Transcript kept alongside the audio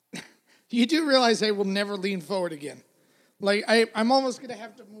You do realize I will never lean forward again. Like, I'm almost going to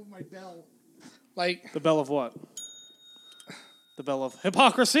have to move my bell. Like... The bell of what? The bell of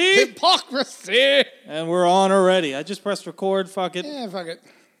hypocrisy? Hypocrisy! And we're on already. I just pressed record. Fuck it. Yeah, fuck it.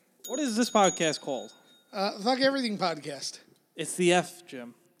 What is this podcast called? Fuck Everything podcast. It's the F,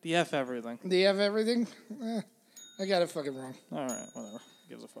 Jim. The F everything. The F everything? I got it fucking wrong. All right, whatever.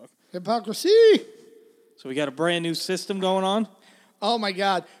 Gives a fuck. Hypocrisy! So we got a brand new system going on? Oh, my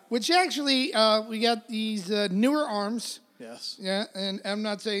God. Which actually, we got these newer arms. Yes. Yeah, and I'm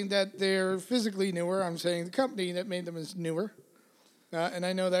not saying that they're physically newer. I'm saying the company that made them is newer. And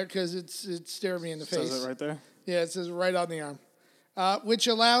I know that because it's staring me in the face. Says it right there? Yeah, it says it right on the arm. Which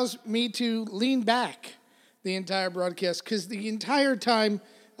allows me to lean back the entire broadcast. Because the entire time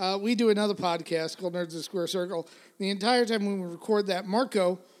we do another podcast called Nerds of the Square Circle, the entire time when we record that,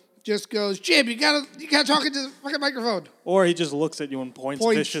 Marco just goes, Jim, you gotta talk into the fucking microphone. Or he just looks at you and points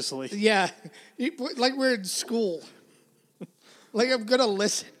viciously. Yeah, like we're in school. Like I'm gonna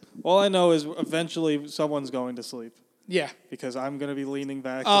listen. All I know is eventually someone's going to sleep. Yeah. Because I'm going to be leaning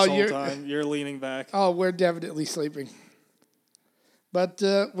back this whole time. You're leaning back. Oh, we're definitely sleeping. But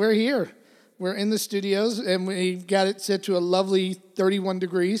we're here. We're in the studios, and we've got it set to a lovely 31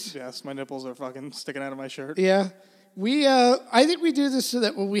 degrees. Yes, my nipples are fucking sticking out of my shirt. Yeah. I think we do this so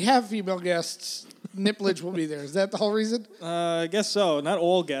that when we have female guests, nipplage will be there. Is that the whole reason? I guess so. Not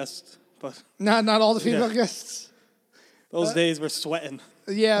all guests, but... Not all the female guests? Those days we're sweating.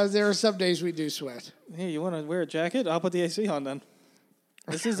 Yeah, there are some days we do sweat. Hey, you want to wear a jacket? I'll put the AC on then.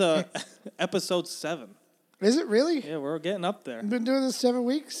 This is episode 7. Is it really? Yeah, we're getting up there. We've been doing this 7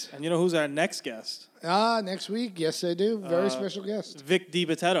 weeks. And you know who's our next guest? Next week. Yes, I do. Very special guest. Vic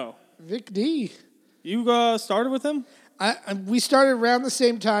DiBattista. Vic D. You started with him? We started around the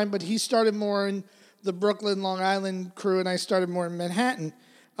same time, but he started more in the Brooklyn, Long Island crew, and I started more in Manhattan.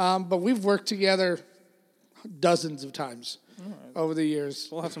 But we've worked together dozens of times over the years.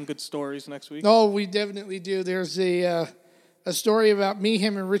 We'll have some good stories next week. Oh, we definitely do. There's a story about me,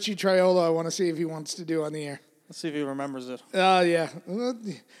 him, and Richie Triolo I want to see if he wants to do on the air. Let's see if he remembers it. Yeah.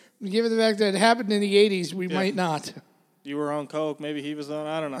 Given the fact that it happened in the 80s, we might not. You were on coke. Maybe he was on,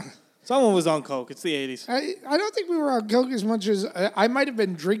 I don't know. Someone was on coke. It's the 80s. I don't think we were on coke as much as I might have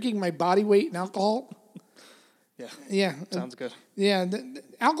been drinking my body weight in alcohol. Yeah. Sounds good. Yeah.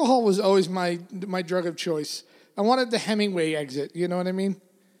 Alcohol was always my drug of choice. I wanted the Hemingway exit. You know what I mean?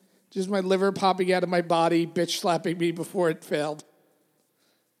 Just my liver popping out of my body, bitch slapping me before it failed.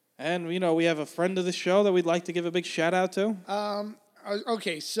 And, we have a friend of the show that we'd like to give a big shout out to.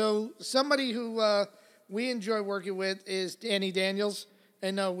 Okay, so somebody who we enjoy working with is Danny Daniels.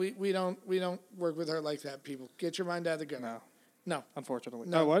 And no, we don't work with her like that, people. Get your mind out of the gutter. No. Unfortunately.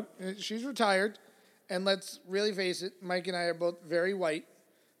 No. What? She's retired. And let's really face it, Mike and I are both very white.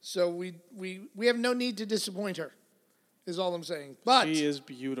 So we have no need to disappoint her, is all I'm saying. But she is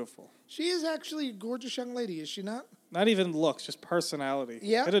beautiful. She is actually a gorgeous young lady, is she not? Not even looks, just personality.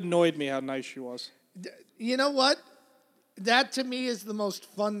 Yeah. It annoyed me how nice she was. You know what? That to me is the most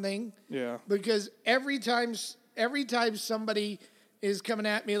fun thing. Yeah. Because every time somebody is coming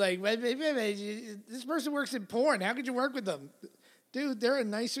at me like, this person works in porn. How could you work with them? Dude, they're a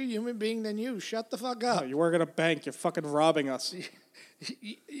nicer human being than you. Shut the fuck up. No, you work at a bank. You're fucking robbing us.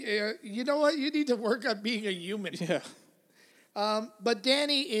 You know what? You need to work on being a human. Yeah. But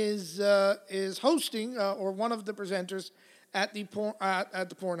Danny is hosting or one of the presenters at the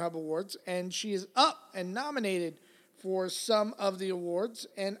Pornhub Awards, and she is up and nominated for some of the awards.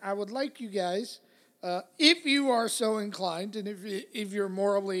 And I would like you guys, if you are so inclined, and if you're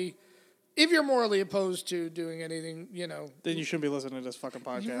morally opposed to doing anything, then you shouldn't be listening to this fucking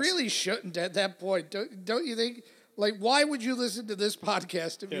podcast. You really shouldn't at that point, don't you think? Like, why would you listen to this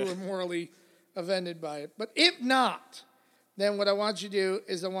podcast if you were morally offended by it? But if not, then what I want you to do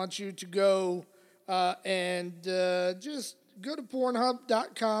is I want you to go and just go to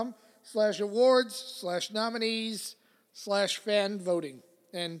pornhub.com/awards/nominees/fan voting.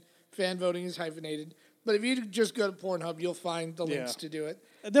 And fan voting is hyphenated. But if you just go to Pornhub, you'll find the links to do it.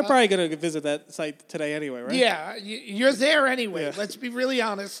 They're probably going to visit that site today anyway, right? Yeah, you're there anyway. Yeah. Let's be really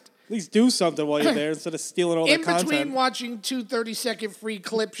honest. At least do something while you're there instead of stealing all the content. In between watching 2 30-second free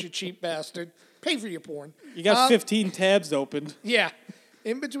clips, you cheap bastard. Pay for your porn. You got 15 tabs opened. Yeah.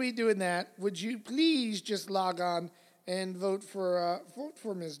 In between doing that, would you please just log on and vote for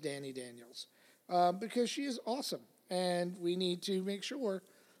Ms. Danny Daniels? Because she is awesome. And we need to make sure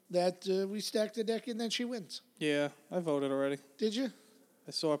that we stack the deck and then she wins. Yeah, I voted already. Did you?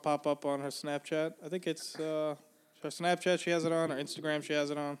 I saw it pop up on her Snapchat. I think it's her Snapchat she has it on, her Instagram she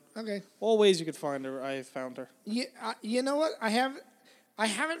has it on. Okay. All ways you could find her, I found her. Yeah, you know what? I I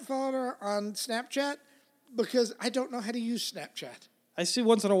haven't followed her on Snapchat because I don't know how to use Snapchat. I see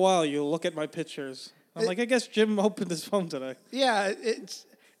once in a while you look at my pictures. I'm like, I guess Jim opened his phone today. Yeah, it's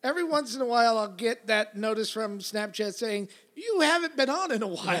every once in a while I'll get that notice from Snapchat saying, you haven't been on in a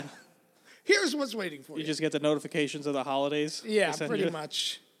while. Yeah. Here's what's waiting for you. You just get the notifications of the holidays? Yeah, they send pretty you?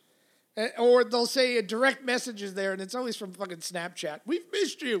 much. Or they'll say a direct message is there, and it's always from fucking Snapchat. We've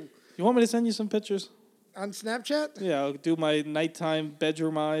missed you. You want me to send you some pictures? On Snapchat? Yeah, I'll do my nighttime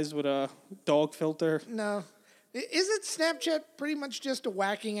bedroom eyes with a dog filter. No. Isn't Snapchat pretty much just a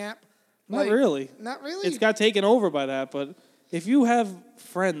whacking app? Not really. Not really? It's got taken over by that, but if you have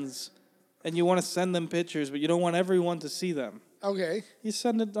friends and you want to send them pictures, but you don't want everyone to see them, Okay. you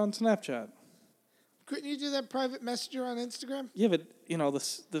send it on Snapchat. Couldn't you do that private messenger on Instagram? Yeah, but, you know,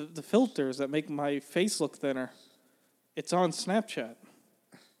 the filters that make my face look thinner, it's on Snapchat.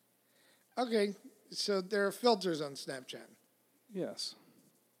 Okay. So there are filters on Snapchat. Yes.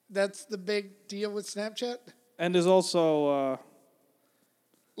 That's the big deal with Snapchat? And there's also,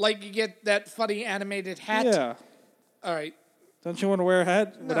 Like you get that funny animated hat? yeah. All right. Don't you want to wear a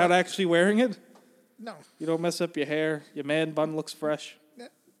hat without actually wearing it? No. You don't mess up your hair. Your man bun looks fresh.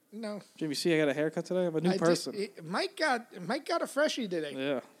 No. Jim, you see I got a haircut today? I'm a new person. Mike got a freshie today.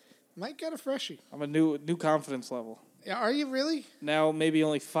 Yeah. Mike got a freshie. I'm a new confidence level. Yeah, are you really? Now maybe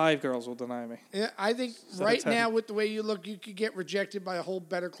only 5 girls will deny me. Yeah, I think So right 10. now with the way you look, you could get rejected by a whole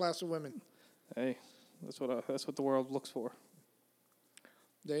better class of women. Hey, that's what the world looks for.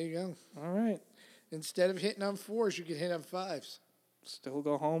 There you go. All right. Instead of hitting on 4s, you can hit on 5s. Still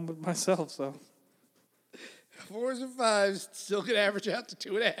go home with myself, so. 4s and 5s still could average out to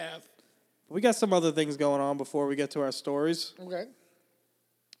 2.5. We got some other things going on before we get to our stories. Okay.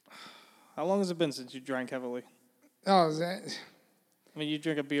 How long has it been since you drank heavily? Oh, is that? I mean, you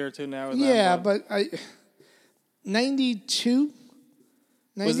drink a beer or two now and Yeah, then. but 92?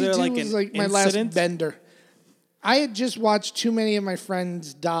 92 Was there like was an like my incident? last bender. I had just watched too many of my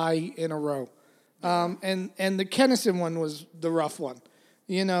friends die in a row. And the Kennison one was the rough one.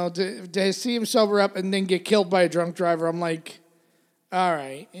 You know, to see him sober up and then get killed by a drunk driver, I'm like, all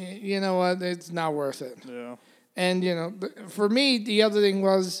right, you know what? It's not worth it. Yeah. And, you know, for me, the other thing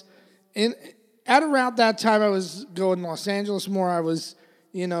was, at around that time, I was going to Los Angeles more. I was,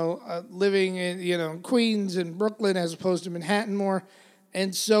 you know, living in, you know, Queens and Brooklyn as opposed to Manhattan more.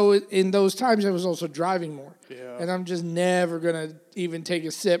 And so in those times, I was also driving more. Yeah. And I'm just never going to even take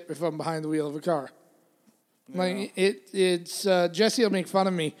a sip if I'm behind the wheel of a car. Yeah. Like, it's Jessie will make fun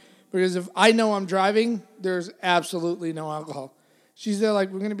of me because if I know I'm driving, there's absolutely no alcohol. She's there like,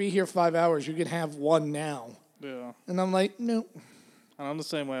 we're going to be here 5 hours. You can have one now. Yeah. And I'm like, no. And I'm the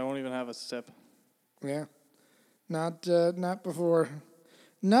same way. I won't even have a sip. Yeah. Not before.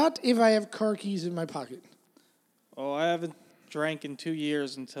 Not if I have car keys in my pocket. Oh, I haven't drank in 2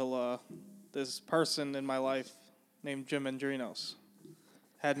 years until this person in my life named Jim Andrinos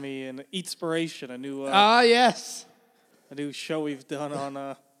had me an Eatspiration, a new Yes. a new show we've done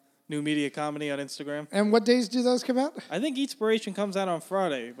on New Media Comedy on Instagram. And what days do those come out? I think Eatspiration comes out on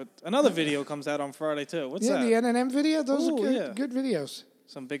Friday, but another video comes out on Friday too. What's Yeah, that? the NNM video. Those Ooh, are good, yeah. good videos.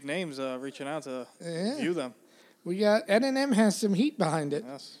 Some big names reaching out to Yeah. view them. We got NNM has some heat behind it.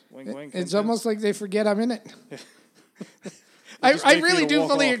 Yes, wink, wink. It's hint, almost like they forget I'm in it. Just I wait for really you to do walk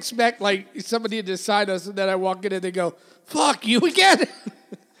fully off. expect like somebody to sign us and then I walk in and they go, "Fuck you again."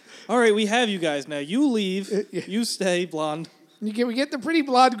 All right, we have you guys now. You leave. Yeah. You stay, blonde. We get the pretty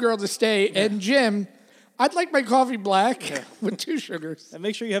blonde girl to stay, and Jim, I'd like my coffee black with 2 sugars. And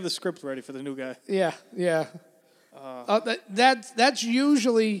make sure you have the script ready for the new guy. Yeah, yeah. That's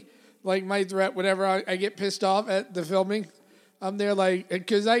usually like my threat whenever I get pissed off at the filming. I'm there like,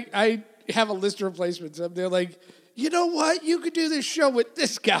 because I have a list of replacements. I'm there like, you know what? You could do this show with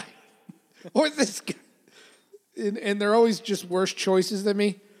this guy or this guy. And they're always just worse choices than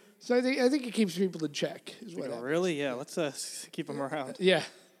me. So I think it keeps people in check. Is what happens. Really? Yeah, let's keep him around. Yeah.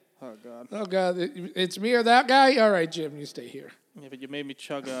 Oh, God. Oh, God. It's me or that guy? All right, Jim, you stay here. Yeah, but you made me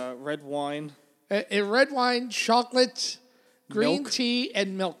chug red wine. A red wine, chocolate, green Milk. tea,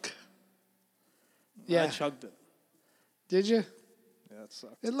 and milk. Yeah. I chugged it. Did you? Yeah, that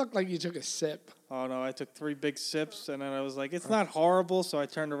sucked. It looked like you took a sip. Oh, no, I took 3 big sips, and then I was like, it's not horrible, so I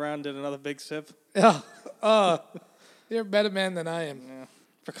turned around and did another big sip. Oh, you're a better man than I am. Yeah,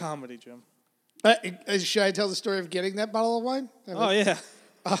 for comedy, Jim. Should I tell the story of getting that bottle of wine? Oh, yeah.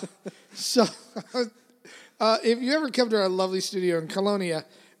 So, if you ever come to our lovely studio in Colonia,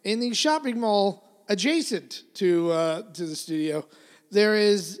 in the shopping mall adjacent to the studio, there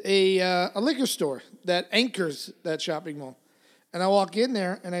is a liquor store that anchors that shopping mall. And I walk in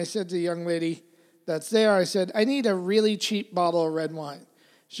there, and I said to the young lady that's there, I said, I need a really cheap bottle of red wine.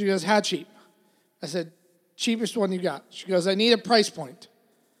 She goes, how cheap? I said, cheapest one you got. She goes, I need a price point.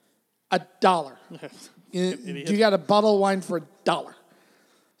 $1. You got a bottle of wine for $1.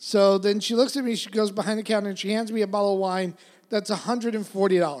 So then she looks at me, she goes behind the counter, and she hands me a bottle of wine that's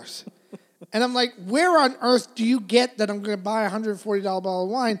 $140. And I'm like, where on earth do you get that I'm going to buy a $140 bottle of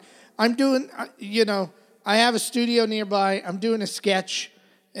wine? I'm doing, I have a studio nearby. I'm doing a sketch.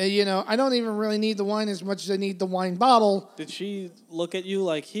 I don't even really need the wine as much as I need the wine bottle. Did she look at you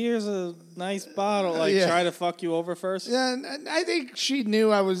like, here's a nice bottle, try to fuck you over first? Yeah, and I think she knew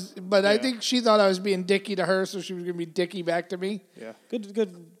I was, but I think she thought I was being dicky to her, so she was going to be dicky back to me. Yeah,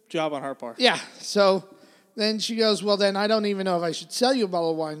 good job on her part. Yeah, so then she goes, well, then I don't even know if I should sell you a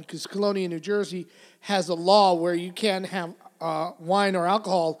bottle of wine because Colonia, New Jersey has a law where you can't have wine or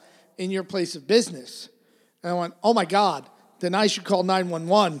alcohol in your place of business. And I went, oh, my God. Then I should call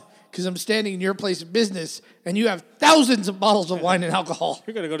 911 because I'm standing in your place of business and you have thousands of bottles of wine and alcohol.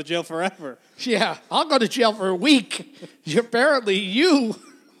 You're going to go to jail forever. Yeah, I'll go to jail for a week. Apparently you.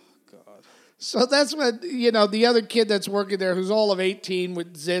 God. So that's when, the other kid that's working there who's all of 18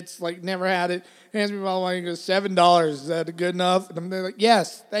 with zits, like never had it, hands me a bottle of wine and goes, $7. Is that good enough? And I'm there like,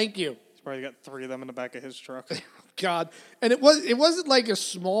 yes, thank you. He's probably got 3 of them in the back of his truck. God. And it wasn't like a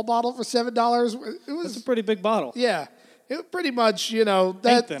small bottle for $7. It was That's a pretty big bottle. Yeah. It pretty much, that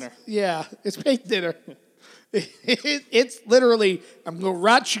paint thinner. Yeah, it's paint thinner. It's literally, I'm going to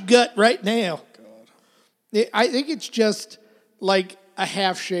rot your gut right now. God. I think it's just like a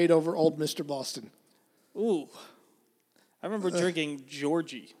half shade over Old Mr. Boston. Ooh. I remember drinking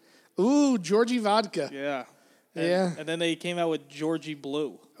Georgie. Ooh, Georgie vodka. Yeah. Yeah. And then they came out with Georgie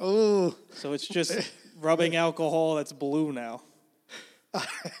Blue. Ooh. So it's just rubbing alcohol that's blue now.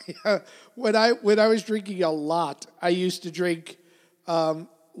 When I was drinking a lot, I used to drink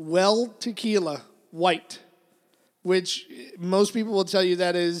well tequila white, which most people will tell you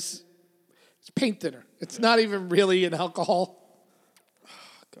that it's paint thinner. It's not even really an alcohol. Oh,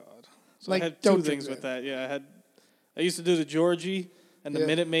 God. So I had don't two things with that. Yeah, I used to do the Georgie and the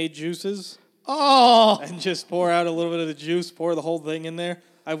Minute Maid juices. Oh. And just pour out a little bit of the juice, pour the whole thing in there.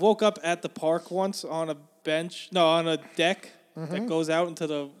 I woke up at the park once on a deck that goes out into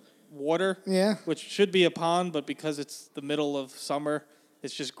the water. Yeah. Which should be a pond, but because it's the middle of summer,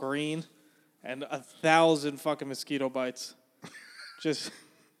 it's just green. And 1,000 fucking mosquito bites. Just.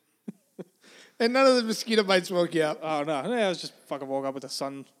 And none of the mosquito bites woke you up. Oh, no. I was just fucking woke up with the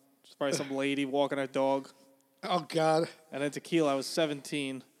sun. Just probably some lady walking her dog. Oh, God. And then tequila, I was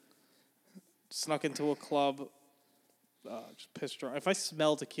 17. Snuck into a club. Just pissed drunk. If I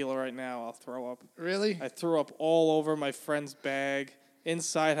smell tequila right now, I'll throw up. Really? I threw up all over my friend's bag.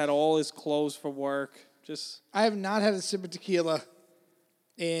 Inside had all his clothes for work. I have not had a sip of tequila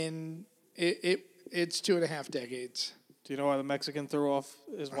in it's 2.5 decades. Do you know why the Mexican threw off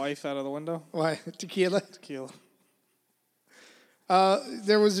his wife out of the window? Why? Tequila? Tequila.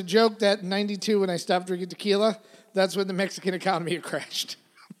 There was a joke that in 92 when I stopped drinking tequila, that's when the Mexican economy had crashed.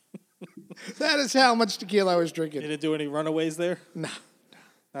 That is how much tequila I was drinking. You didn't do any runaways there? No.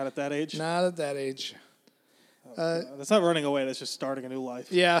 Not at that age? Not at that age. That's not running away. That's just starting a new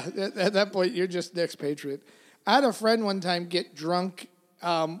life. Yeah, at that point, you're just the expatriate. I had a friend one time get drunk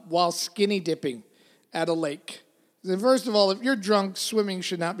while skinny dipping at a lake. And first of all, if you're drunk, swimming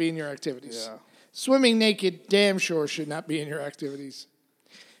should not be in your activities. Yeah. Swimming naked, damn sure, should not be in your activities.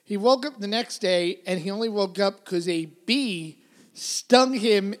 He woke up the next day, and he only woke up because a bee stung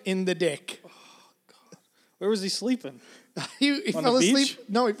him in the dick. Oh, God. Where was he sleeping? He On fell the asleep. beach?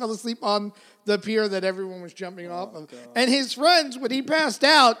 No, he fell asleep on the pier that everyone was jumping off of. God. And his friends, when he passed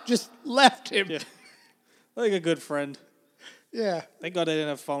out, just left him. Yeah. Like a good friend. Yeah. Thank God they didn't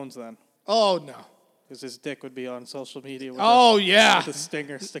have phones then. Oh, no. Because his dick would be on social media with, Yeah. with the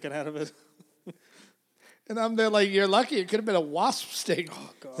stinger sticking out of it. And I'm there like, you're lucky. It could have been a wasp sting. Oh,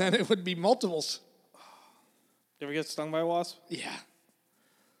 God. Then it would be multiples. You ever get stung by a wasp? Yeah.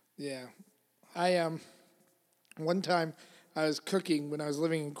 Yeah. One time I was cooking when I was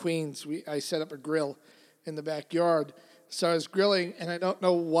living in Queens. I set up a grill in the backyard. So I was grilling, and I don't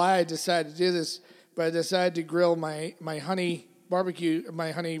know why I decided to do this, but I decided to grill my honey barbecue,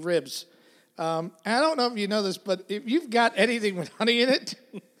 my honey ribs. And I don't know if you know this, but if you've got anything with honey in it,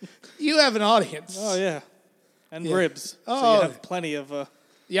 you have an audience. Oh, yeah. And Yeah. ribs. So Oh. you have plenty of...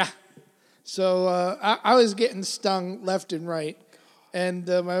 Yeah. So I was getting stung left and right. And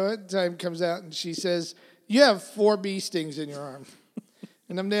my wife time comes out and she says, you have 4 bee stings in your arm.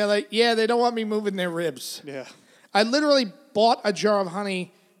 And I'm there like, yeah, they don't want me moving their ribs. Yeah. I literally bought a jar of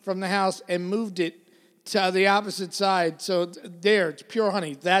honey from the house and moved it to the opposite side. So it's pure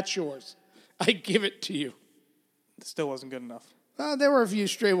honey. That's yours. I give it to you. It still wasn't good enough. There were a few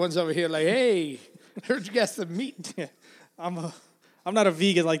stray ones over here like, hey, heard you got some meat. Yeah, I'm not a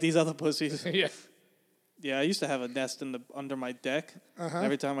vegan like these other pussies. Yeah. Yeah, I used to have a nest under my deck.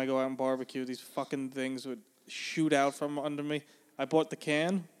 Every time I go out and barbecue, these fucking things would shoot out from under me. I bought the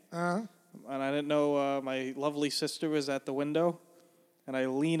can, and I didn't know my lovely sister was at the window. And I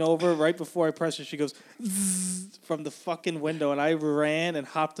lean over right before I press it. She goes zzz, from the fucking window, and I ran and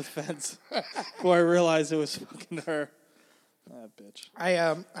hopped the fence before I realized it was fucking her. That bitch. I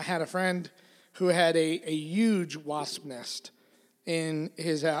had a friend who had a huge wasp nest in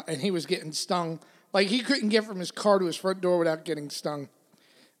his house, and he was getting stung. Like, he couldn't get from his car to his front door without getting stung.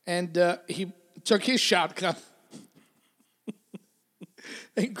 And he took his shotgun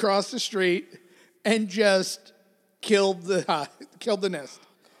and crossed the street and just killed the nest.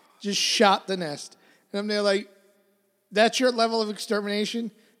 Just shot the nest. And I'm there like, that's your level of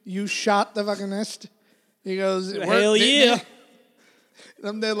extermination? You shot the fucking nest? He goes, hell yeah. And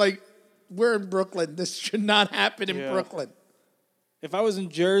I'm there like, we're in Brooklyn. This should not happen in Brooklyn. If I was in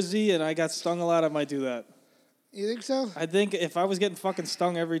Jersey and I got stung a lot, I might do that. You think so? I think if I was getting fucking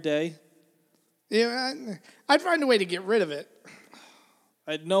stung every day, yeah, I'd find a way to get rid of it.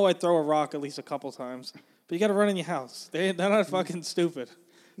 I'd know I'd throw a rock at least a couple times. But you got to run in your house. They're not fucking stupid.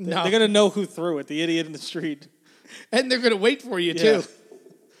 No. They're going to know who threw it, the idiot in the street. And they're going to wait for you, too.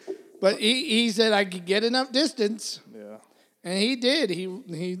 But he said I could get enough distance. Yeah. And he did.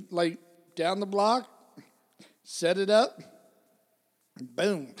 He like, down the block, set it up,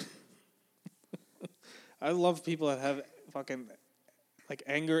 boom. I love people that have fucking like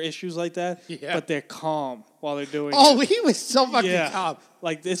anger issues like that, Yeah. but they're calm while they're doing Oh, it. he was so fucking calm.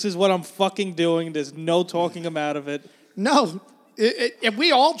 Like, this is what I'm fucking doing. There's no talking him out of it. No, and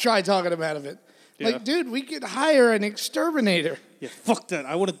we all tried talking him out of it. Yeah. Like, dude, we could hire an exterminator. Yeah, fuck that.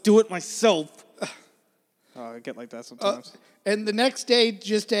 I want to do it myself. I get like that sometimes. And the next day,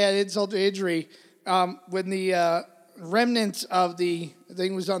 just to add insult to injury, when the remnants of the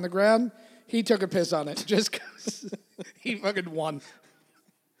thing was on the ground, he took a piss on it just because he fucking won.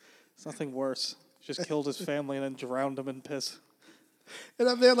 It's nothing worse. Just killed his family and then drowned him in piss. And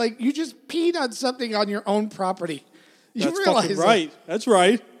I'm there like, you just peed on something on your own property. That's fucking right. That's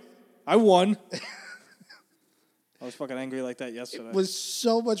right. I won. I was fucking angry like that yesterday. It was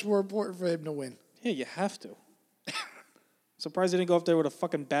so much more important for him to win. Yeah, you have to. Surprised he didn't go up there with a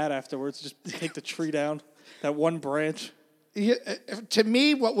fucking bat afterwards. Just take the tree down. That one branch. Yeah, to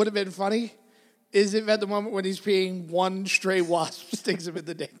me, what would have been funny is if at the moment when he's peeing, one stray wasp stings him in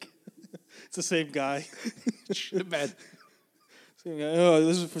the dick. It's the same guy. Should have been. Same guy. Oh,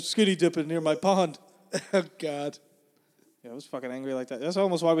 this is for skinny dipping near my pond. Oh, God. Yeah, I was fucking angry like that. That's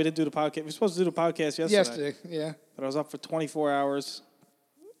almost why we didn't do the podcast. We were supposed to do the podcast yesterday. Yeah. But I was up for 24 hours.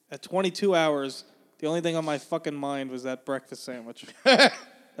 At 22 hours, the only thing on my fucking mind was that breakfast sandwich. That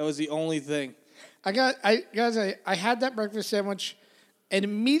was the only thing. I had that breakfast sandwich, and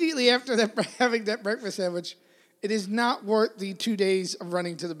immediately after that, having that breakfast sandwich, it is not worth the 2 days of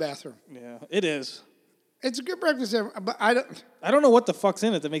running to the bathroom. Yeah, it is. It's a good breakfast sandwich, but I don't know what the fuck's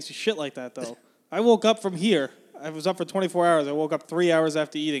in it that makes you shit like that, though. I woke up from here. I was up for 24 hours. I woke up 3 hours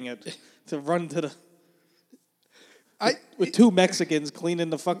after eating it to run to the... with two Mexicans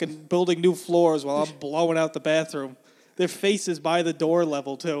cleaning the fucking building new floors while I'm blowing out the bathroom. Their faces by the door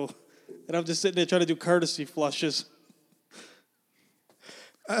level, too. And I'm just sitting there trying to do courtesy flushes.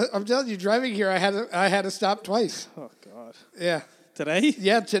 I'm telling you, driving here, I had to stop twice. Oh, God. Yeah. Today?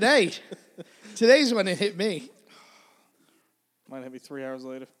 Yeah, today. Today's when it hit me. Might hit me 3 hours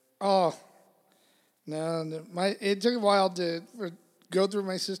later. Oh. No, it took a while to go through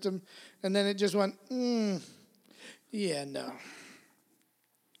my system, and then it just went, yeah, no.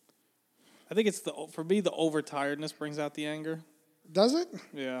 I think it's for me, the overtiredness brings out the anger. Does it?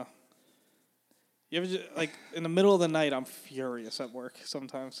 Yeah. You ever just, like, in the middle of the night, I'm furious at work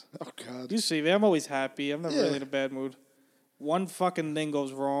sometimes. Oh, God. You see me, I'm always happy. I'm never really in a bad mood. One fucking thing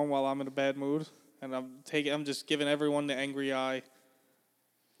goes wrong while I'm in a bad mood, and I'm just giving everyone the angry eye.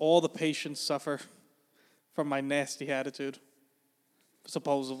 All the patients suffer from my nasty attitude.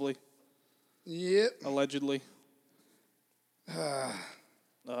 Supposedly. Yep. Allegedly.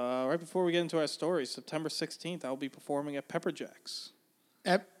 Right before we get into our stories, September 16th, I'll be performing at Pepper Jack's.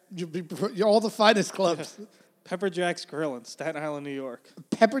 All the finest clubs. Pepper Jack's Grill in Staten Island, New York.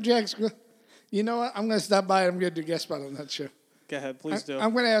 Pepper Jack's Grill. You know what? I'm going to stop by and I'm going to do a guest spot on that show. Go ahead, please do.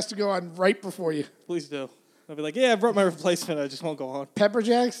 I'm going to ask to go on right before you. Please do. I'll be like, yeah, I brought my replacement. I just won't go on. Pepper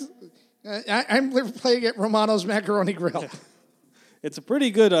Jack's? I'm playing at Romano's Macaroni Grill. Yeah. It's a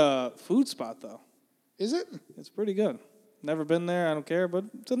pretty good food spot, though. Is it? It's pretty good. Never been there. I don't care, but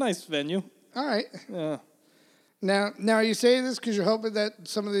it's a nice venue. All right. Yeah. Now, are you saying this because you're hoping that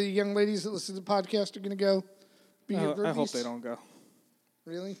some of the young ladies that listen to the podcast are going to go be your groupies? I hope they don't go.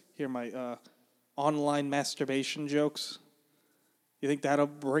 Really? Hear my online masturbation jokes. You think that'll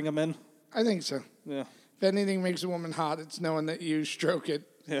bring them in? I think so. Yeah. If anything makes a woman hot, it's knowing that you stroke it.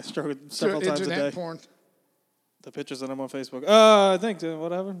 Yeah, stroke it several times a day. Internet porn. The pictures of them on Facebook. I think,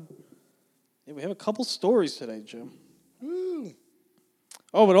 whatever. Yeah, we have a couple stories today, Jim. Ooh.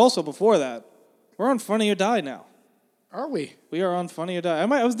 Oh, but also before that, we're on Funny or Die now. Are we? We are on Funny or Die.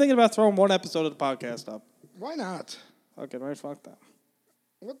 I was thinking about throwing one episode of the podcast up. Why not? Okay, right, fuck that.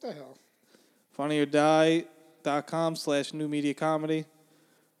 What the hell? funnyordie.com/new media comedy.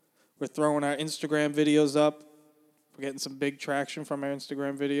 We're throwing our Instagram videos up. We're getting some big traction from our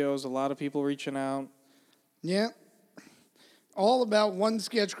Instagram videos. A lot of people reaching out. Yeah. All about one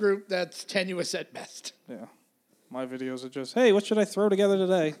sketch group that's tenuous at best. Yeah. My videos are just, hey, what should I throw together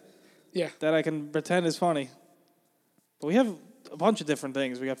today? Yeah. That I can pretend is funny. But we have a bunch of different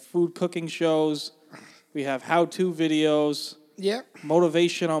things. We got food cooking shows. We have how-to videos. Yeah.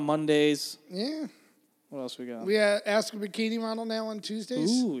 Motivation on Mondays. Yeah. What else we got? We Ask a Bikini Model now on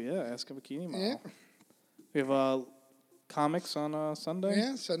Tuesdays. Ooh, yeah. Ask a Bikini Model. Yeah. We have comics on Sunday.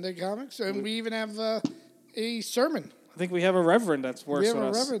 Yeah, Sunday comics. And we even have a sermon. I think we have a reverend that's works with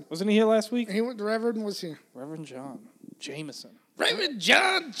us. Reverend. Wasn't he here last week? The Reverend was here. Reverend John Jameson. Reverend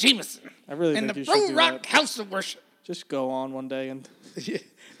John Jameson. I really think you should do that. And the Bro Rock House of Worship. Just go on one day and... Yeah,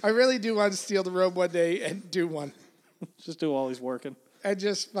 I really do want to steal the robe one day and do one. Just do while he's working. And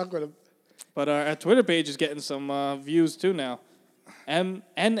just fuck with him. But our Twitter page is getting some views too now.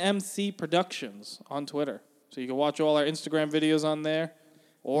 NMC Productions on Twitter. So you can watch all our Instagram videos on there.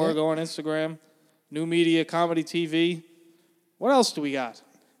 Or go on Instagram. New Media Comedy TV. What else do we got?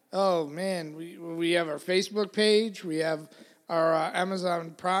 Oh, man. We have our Facebook page. We have our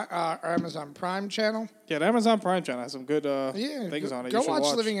Amazon Prime channel. Yeah, the Amazon Prime channel has some good things on it. Go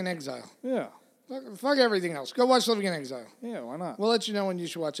watch Living in Exile. Yeah. Fuck everything else. Go watch Living in Exile. Yeah, why not? We'll let you know when you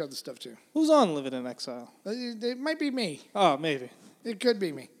should watch other stuff, too. Who's on Living in Exile? It might be me. Oh, maybe. It could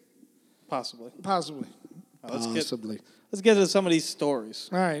be me. Possibly. Possibly. Let's get into some of these stories.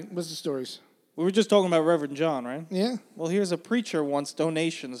 All right. What's the stories? We were just talking about Reverend John, right? Yeah. Well, here's a preacher wants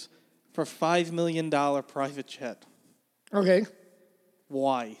donations for $5 million private jet. Okay.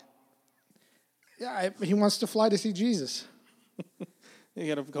 Why? Yeah, he wants to fly to see Jesus.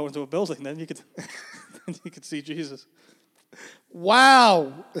 You got to go into a building, then you could see Jesus.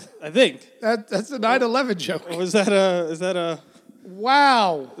 Wow. I think that's a 9/11 joke. Or is that a?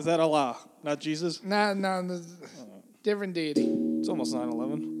 Wow. Is that Allah, not Jesus? No, different deity. It's almost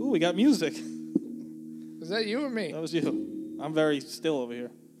 9/11. Ooh, we got music. Is that you or me? That was you. I'm very still over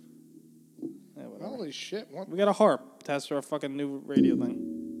here. Yeah, holy shit! We got a harp. That's our fucking new radio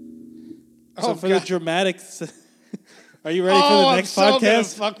thing. So for God. the dramatics, are you ready for the next podcast? Gonna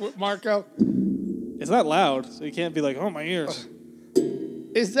fuck with Marco. It's not loud, so you can't be like, "Oh, my ears."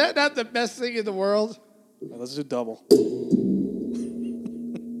 Is that not the best thing in the world? Right, let's do double.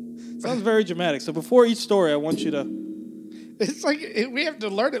 Sounds very dramatic. So before each story, I want you to. It's like we have to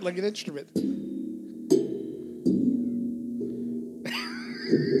learn it like an instrument.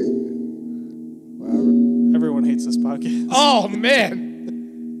 Wow, everyone hates this podcast. Oh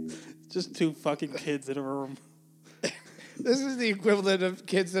man! Just two fucking kids in a room. This is the equivalent of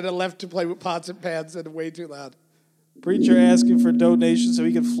kids that are left to play with pots and pans and are way too loud. Preacher asking for donations so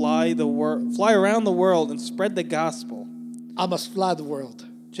he can fly around the world and spread the gospel. I must fly the world.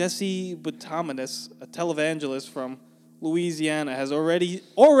 Jesse Butamanis, a televangelist from Louisiana, has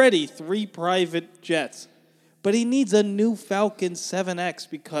already 3 private jets, but he needs a new Falcon 7X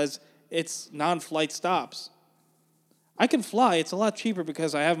because it's non-flight stops. I can fly. It's a lot cheaper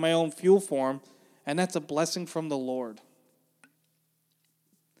because I have my own fuel for him, and that's a blessing from the Lord.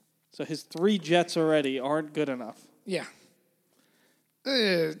 So his 3 jets already aren't good enough. Yeah.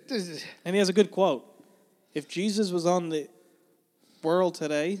 And he has a good quote. If Jesus was on the world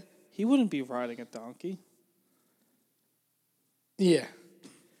today, he wouldn't be riding a donkey. Yeah.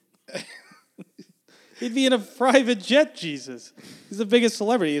 He'd be in a private jet, Jesus. He's the biggest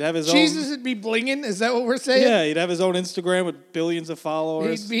celebrity. He'd have his Jesus would be blinging? Is that what we're saying? Yeah, he'd have his own Instagram with billions of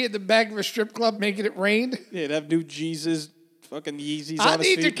followers. He'd be at the back of a strip club making it rain? Yeah, he'd have new Jesus fucking Yeezys on his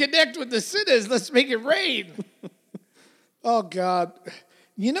feet. I need to connect with the sinners. Let's make it rain. Oh, God.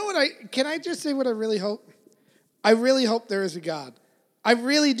 You know what can I just say what I really hope? I really hope there is a God. I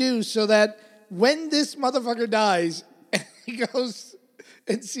really do, so that when this motherfucker dies and he goes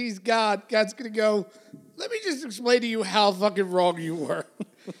and sees God, God's going to go, let me just explain to you how fucking wrong you were.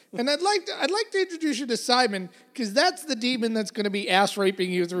 And I'd like to introduce you to Simon, because that's the demon that's going to be ass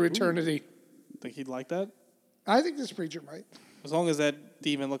raping you through eternity. Think he'd like that? I think this preacher might. As long as that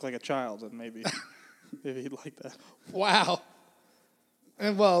demon looked like a child, then maybe he'd like that. Wow.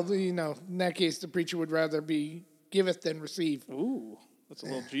 And well, in that case, the preacher would rather be giveth than receive. Ooh, that's a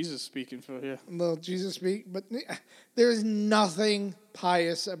little Jesus speaking for you. A little Jesus speak, but there is nothing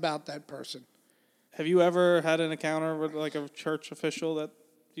pious about that person. Have you ever had an encounter with like a church official that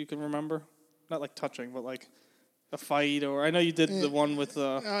you can remember? Not like touching, but like a fight, or I know you did the one with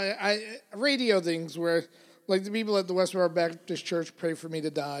radio things where, like, the people at the Westboro Baptist Church pray for me to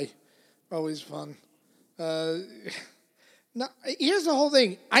die. Always fun. No, here's the whole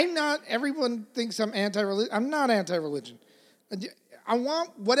thing. Everyone thinks I'm anti-religion. I'm not anti-religion. I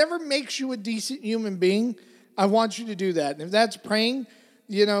want whatever makes you a decent human being. I want you to do that. And if that's praying,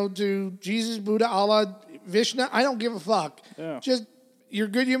 to Jesus, Buddha, Allah, Vishnu, I don't give a fuck. Yeah. Just, you're a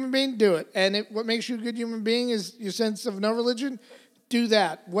good human being, do it. And what makes you a good human being is your sense of no religion, do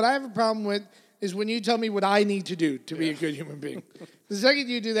that. What I have a problem with is when you tell me what I need to do to be a good human being. The second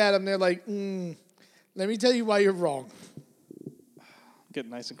you do that, I'm there like, let me tell you why you're wrong.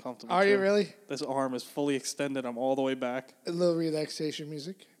 Getting nice and comfortable. Are you really? This arm is fully extended. I'm all the way back. A little relaxation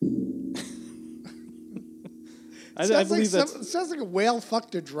music. I believe that sounds like a whale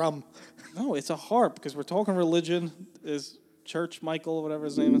fucked a drum. No, it's a harp because we're talking religion. Is Church Michael, whatever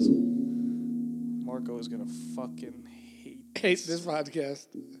his name is. Marco is gonna fucking hate this podcast.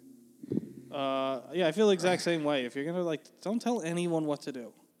 Yeah, I feel the exact same way. If you're gonna don't tell anyone what to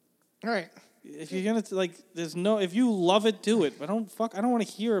do. All right. If you're gonna if you love it, do it. But I don't want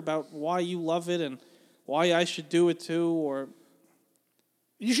to hear about why you love it and why I should do it too. Or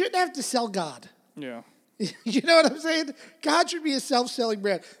you shouldn't have to sell God. Yeah. You know what I'm saying? God should be a self-selling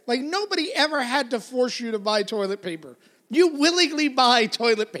brand. Like, nobody ever had to force you to buy toilet paper. You willingly buy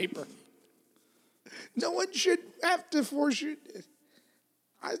toilet paper. No one should have to force you.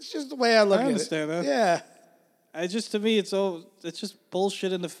 It's just the way I look at it. I understand that. Yeah. To me, it's just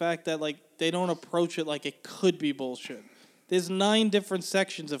bullshit in the fact that, they don't approach it like it could be bullshit. There's 9 different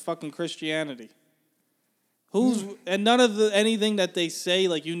sections of fucking Christianity. And none of anything that they say,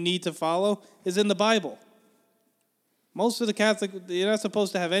 you need to follow, is in the Bible. Most of the Catholic, you're not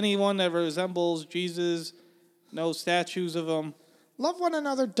supposed to have anyone that resembles Jesus, no statues of him. Love one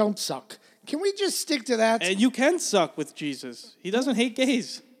another, don't suck. Can we just stick to that? And you can suck with Jesus. He doesn't hate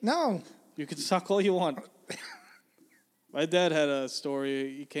gays. No. You can suck all you want. My dad had a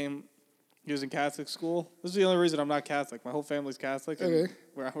story. He was in Catholic school. This is the only reason I'm not Catholic. My whole family's Catholic. Okay.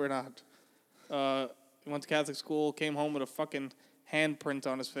 And we're not. He went to Catholic school, came home with a fucking handprint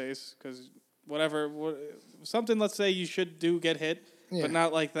on his face because something, let's say you should get hit, but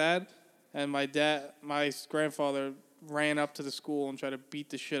not like that. And my grandfather ran up to the school and tried to beat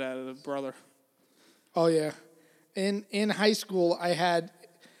the shit out of the brother. Oh, yeah. In high school, I had,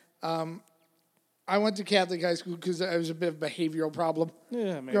 I went to Catholic high school because I was a bit of a behavioral problem.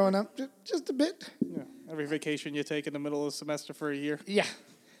 Yeah, maybe. Growing up, just a bit. Yeah. Every vacation you take in the middle of the semester for a year. Yeah.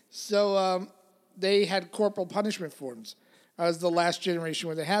 So they had corporal punishment forms. I was the last generation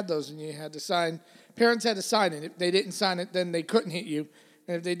where they had those, and you had to sign. Parents had to sign it. If they didn't sign it, then they couldn't hit you.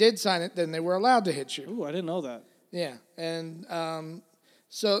 And if they did sign it, then they were allowed to hit you. Ooh, I didn't know that. Yeah. And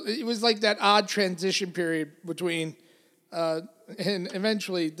so it was like that odd transition period between, and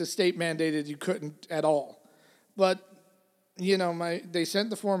eventually the state mandated you couldn't at all. But, they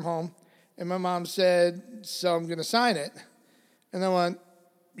sent the form home, and my mom said, so I'm going to sign it. And I went,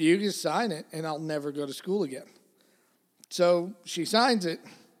 you can sign it, and I'll never go to school again. So she signs it.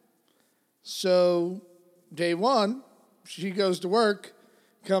 So day one, she goes to work,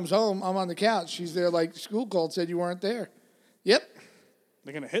 comes home, I'm on the couch. She's there like, school called, said you weren't there. Yep.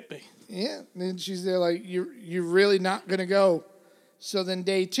 They're going to hit me. Yeah. And then she's there like, you're really not going to go. So then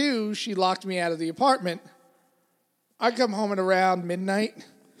day 2, she locked me out of the apartment. I come home at around midnight.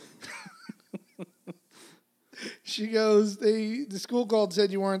 She goes, the school called,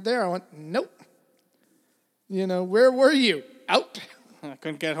 said you weren't there. I went, nope. Where were you? Out. I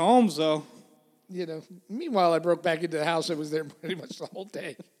couldn't get home, so. Meanwhile, I broke back into the house. I was there pretty much the whole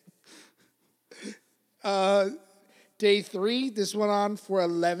day. Day 3, this went on for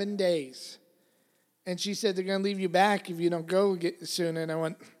 11 days. And she said, they're going to leave you back if you don't go soon. And I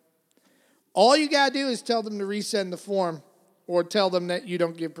went, all you got to do is tell them to resend the form or tell them that you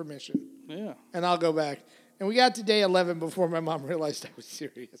don't give permission. Yeah. And I'll go back. And we got to day 11 before my mom realized I was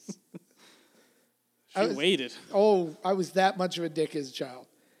serious. She waited. Oh, I was that much of a dick as a child.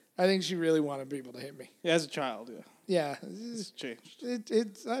 I think she really wanted people to hit me. Yeah, as a child, yeah. Yeah. It's changed.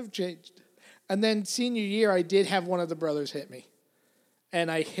 I've changed. And then senior year, I did have one of the brothers hit me.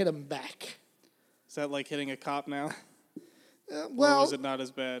 And I hit him back. Is that like hitting a cop now? Well, or was it not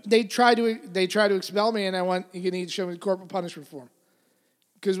as bad? they tried to expel me, and I went, you need to show me the corporal punishment form.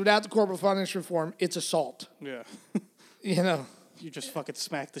 Because without the corporal punishment form, it's assault. Yeah. You know. You just fucking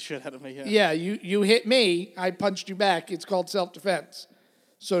smacked the shit out of me. Yeah, you hit me, I punched you back. It's called self-defense.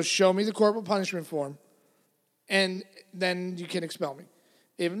 So show me the corporal punishment form, and then you can expel me.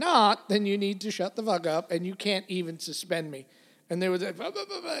 If not, then you need to shut the fuck up, and you can't even suspend me. And they were like,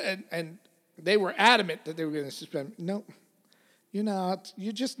 and they were adamant that they were going to suspend me. No, you're not.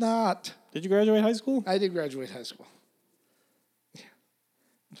 You're just not. Did you graduate high school? I did graduate high school.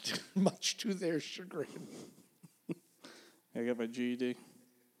 Yeah. Much to their chagrin. I got my GED.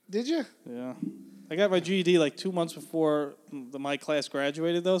 Did you? Yeah. I got my GED like 2 months before my class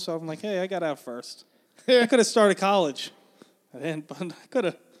graduated, though, so I'm like, hey, I got out first. I could have started college. I didn't, but I could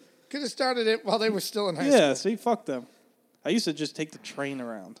have. Could have started it while they were still in high school. Yeah, see, fuck them. I used to just take the train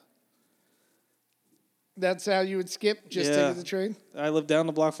around. That's how you would skip, just taking the train? I lived down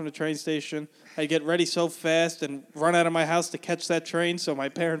the block from the train station. I'd get ready so fast and run out of my house to catch that train so my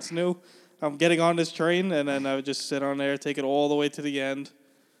parents knew I'm getting on this train, and then I would just sit on there, take it all the way to the end,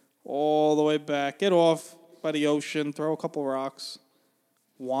 all the way back, get off by the ocean, throw a couple rocks,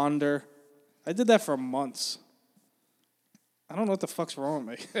 wander. I did that for months. I don't know what the fuck's wrong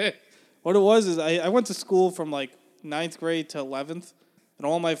with me. What it was is I went to school from like 9th grade to 11th, and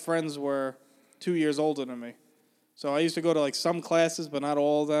all my friends were 2 years older than me. So I used to go to like some classes, but not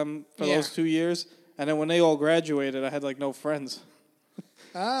all of them for those 2 years. And then when they all graduated, I had like no friends.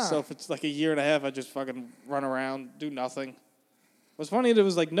 So if it's like a year and a half, I just fucking run around, do nothing. What's funny, there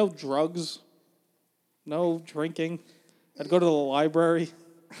was like no drugs, no drinking. I'd go to the library,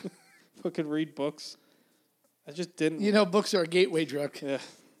 fucking read books. I just didn't. You know, books are a gateway drug. Yeah.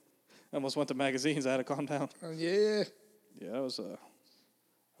 I almost went to magazines. I had to calm down. Yeah. Yeah, that was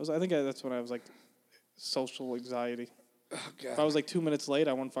I think that's when I was like social anxiety. Oh, God. If I was like 2 minutes late,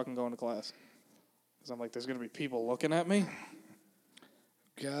 I wouldn't fucking go into class. Because I'm like, there's going to be people looking at me.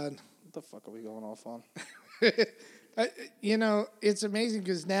 God. What the fuck are we going off on? You know, it's amazing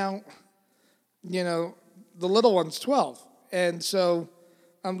because now, you know, the little one's 12. And so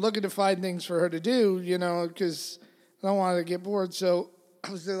I'm looking to find things for her to do, you know, because I don't want her to get bored. So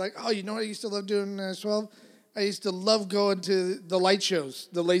I was there like, oh, you know what I used to love doing when I was 12? I used to love going to the light shows,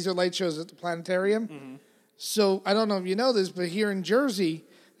 the laser light shows at the planetarium. Mm-hmm. So I don't know if you know this, but here in Jersey,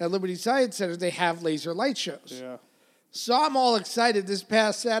 at Liberty Science Center, they have laser light shows. Yeah. So I'm all excited. This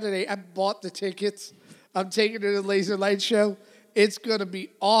past Saturday, I bought the tickets. I'm taking her to the laser light show. It's going to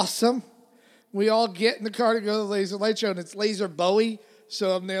be awesome. We all get in the car to go to the laser light show, and it's Laser Bowie.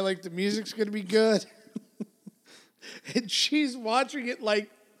 So I'm there like, the music's going to be good. And she's watching it like,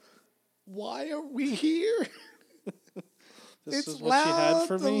 why are we here? This it's is what loud. she had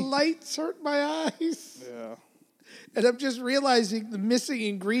for me? The lights hurt my eyes. Yeah. And I'm just realizing the missing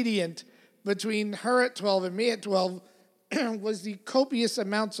ingredient between her at 12 and me at 12 was the copious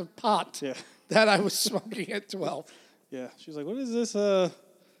amounts of pot that I was smoking at 12. Yeah. She's like, what is this? I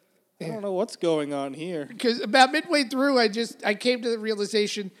don't know what's going on here. Because about midway through, I came to the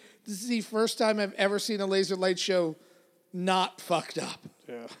realization this is the first time I've ever seen a laser light show not fucked up.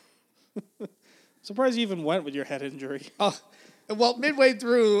 Yeah. Surprised you even went with your head injury. Well, midway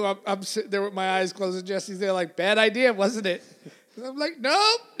through, I'm sitting there with my eyes closed, and Jesse's there like, bad idea, wasn't it? And I'm like,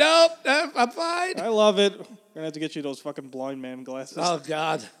 nope, I'm fine. I love it. We're going to have to get you those fucking blind man glasses. Oh,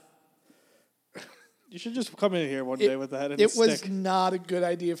 God. You should just come in here one day with that and It was not a good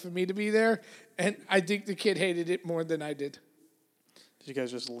idea for me to be there, and I think the kid hated it more than I did. Did you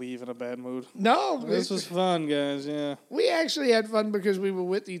guys just leave in a bad mood? No. This was fun, guys, yeah. We actually had fun because we were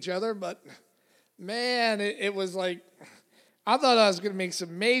with each other, but, man, it was like, I thought I was going to make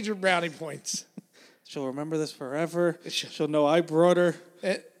some major brownie points. She'll remember this forever. She'll know I brought her.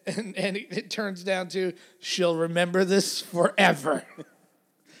 And it turns down to, she'll remember this forever.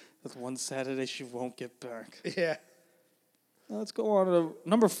 That's one Saturday she won't get back. Yeah. Now let's go on to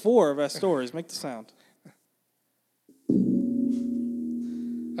number 4 of our stories. Make the sound.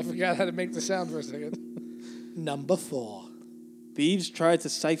 I forgot how to make the sound for a second. Number 4. Thieves tried to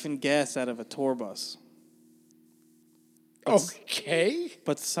siphon gas out of a tour bus. Okay.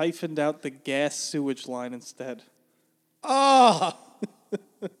 But siphoned out the gas sewage line instead. Oh.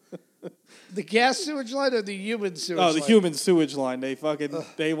 The gas sewage line or the human sewage line? Oh, the human sewage line.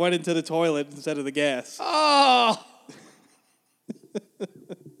 They went into the toilet instead of the gas. Oh.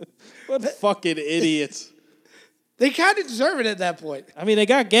 What fucking idiots. They kind of deserve it at that point. I mean, they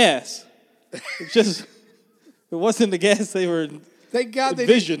got gas. It wasn't the gas they were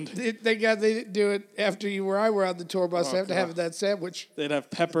envisioned. Thank God they didn't do it after you or I were on the tour bus after having that sandwich. They'd have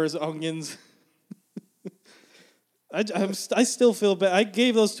peppers, onions. I still feel bad. I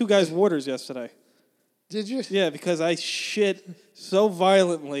gave those two guys waters yesterday. Did you? Yeah, because I shit so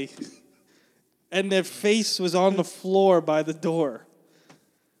violently, and their face was on the floor by the door.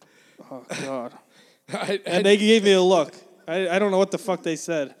 Oh, God. And they gave me a look. I don't know what the fuck they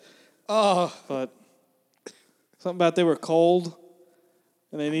said. Oh. But something about they were cold,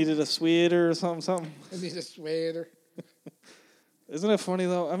 and they needed a sweater or something. They need a sweater. Isn't it funny,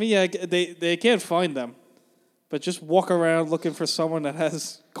 though? I mean, yeah, they can't find them. But just walk around looking for someone that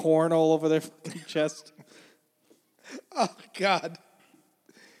has corn all over their fucking chest. Oh, God.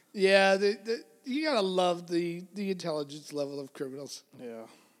 Yeah, you gotta love the intelligence level of criminals. Yeah.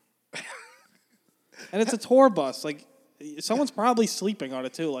 And it's a tour bus. Like, someone's probably sleeping on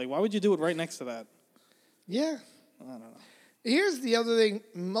it, too. Like, why would you do it right next to that? Yeah. I don't know. Here's the other thing.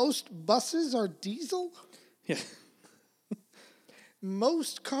 Most buses are diesel. Yeah.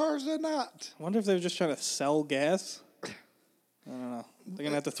 Most cars are not. I wonder if they were just trying to sell gas. I don't know. They're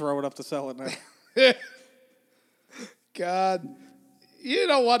going to have to throw it up to sell it now. God. You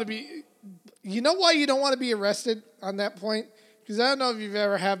don't want to be... You know why you don't want to be arrested on that point? Because I don't know if you've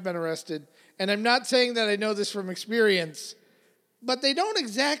ever have been arrested. And I'm not saying that I know this from experience. But they don't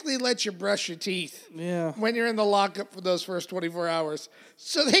exactly let you brush your teeth when you're in the lockup for those first 24 hours.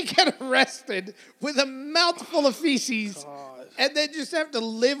 So they get arrested with a mouthful of feces and then just have to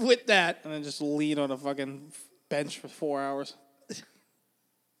live with that. And then just lean on a fucking bench for 4 hours.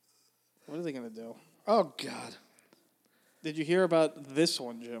 What are they going to do? Oh, God. Did you hear about this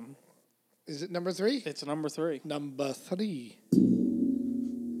one, Jim? Is it number 3? It's number 3. Number 3.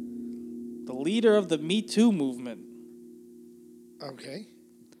 The leader of the Me Too movement. Okay.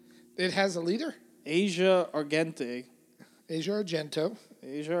 It has a leader? Asia Argento. Asia Argento.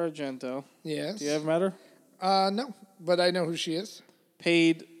 Asia Argento. Yes. Do you ever met her? No, but I know who she is.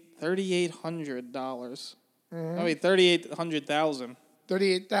 Paid $3,800. Mm-hmm. I mean, $38,000.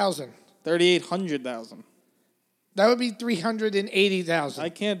 38,000. $3,800,000. That would be 380,000. I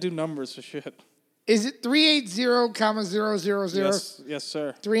can't do numbers for shit. Is it 380,000? Yes,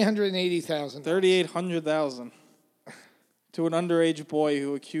 sir. 380,000. $3,800,000 to an underage boy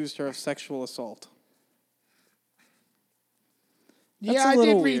who accused her of sexual assault. Yeah, I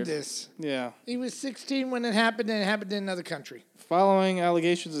did read this. Yeah. He was 16 when it happened, and it happened in another country. Following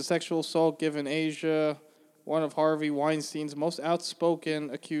allegations of sexual assault given Asia, one of Harvey Weinstein's most outspoken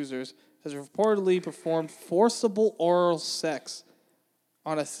accusers, has reportedly performed forcible oral sex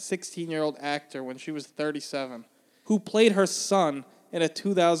on a 16-year-old actor when she was 37, who played her son in a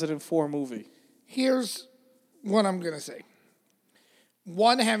 2004 movie. Here's what I'm going to say.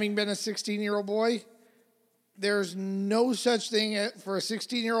 One, having been a 16-year-old boy, there's no such thing for a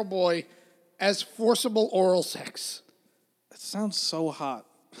 16-year-old boy as forcible oral sex. That sounds so hot.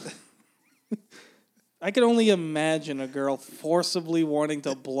 I can only imagine a girl forcibly wanting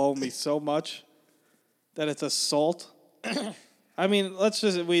to blow me so much that it's assault. I mean,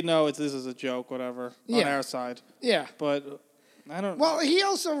 we know this is a joke, whatever, on our side. Yeah. But I don't... Well, he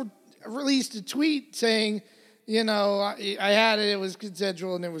also released a tweet saying, you know, I had it was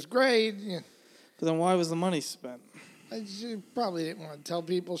consensual, and it was great. Yeah. But then why was the money spent? She probably didn't want to tell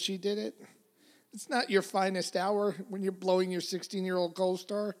people she did it. It's not your finest hour when you're blowing your 16-year-old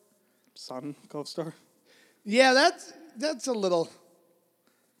co-star. Son, co-star? Yeah, that's a little...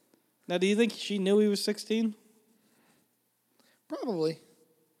 Now, do you think she knew he was 16? Probably.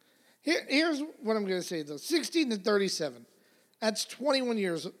 Here's what I'm going to say, though. 16 to 37. That's 21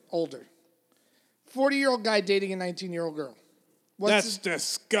 years older. 40-year-old guy dating a 19-year-old girl. That's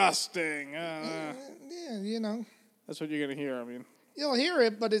disgusting. Yeah, you know. That's what you're going to hear, I mean. You'll hear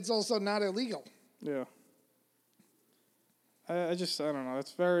it, but it's also not illegal. Yeah. I don't know.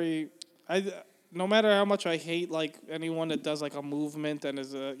 It's very... No matter how much I hate, like, anyone that does, like, a movement and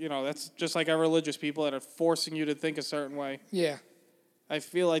is that's just like our religious people that are forcing you to think a certain way. Yeah. I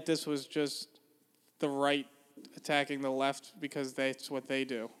feel like this was just the right attacking the left because that's what they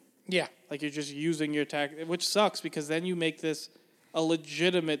do. Yeah. Like, you're just using your tactic, which sucks because then you make this a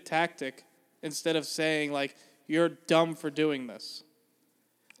legitimate tactic instead of saying, like, you're dumb for doing this.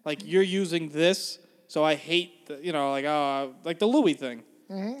 Like, you're using this, so I hate, like the Louis thing.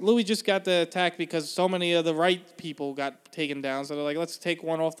 Mm-hmm. Louis just got the attack because so many of the right people got taken down, so they're like, let's take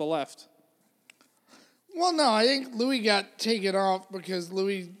one off the left. Well, no, I think Louis got taken off because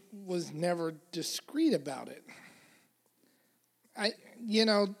Louis was never discreet about it.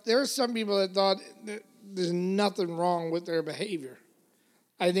 There are some people that thought that there's nothing wrong with their behavior.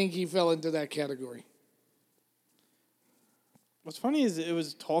 I think he fell into that category. What's funny is it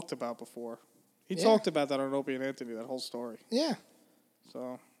was talked about before. He talked about that on Opie and Anthony, that whole story. Yeah.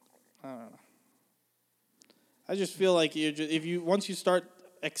 So, I don't know. I just feel like once you start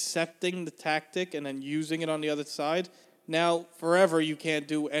accepting the tactic and then using it on the other side, now forever you can't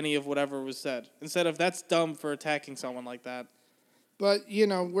do any of whatever was said. Instead of that's dumb for attacking someone like that. But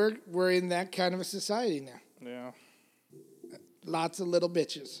we're in that kind of a society now. Yeah. Lots of little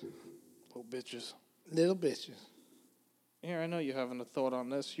bitches. Little bitches. Little bitches. Here, I know you having a thought on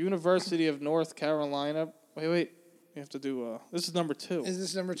this. University of North Carolina. Wait. You have to do, this is number 2. Is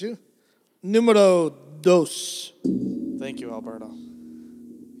this number 2? Numero dos. Thank you, Alberto.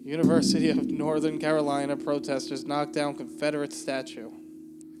 University of Northern Carolina protesters knocked down Confederate statue.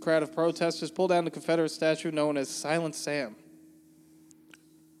 A crowd of protesters pulled down the Confederate statue known as Silent Sam.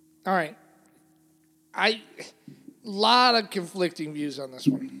 All right. Lot of conflicting views on this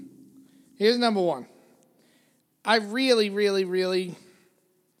one. Here's number 1. I really, really, really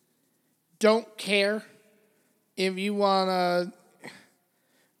don't care if you want to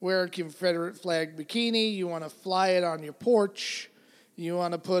wear a Confederate flag bikini, you want to fly it on your porch, you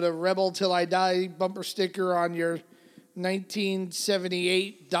want to put a Rebel Till I Die bumper sticker on your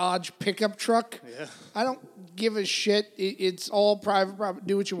 1978 Dodge pickup truck. Yeah. I don't give a shit. It's all private property.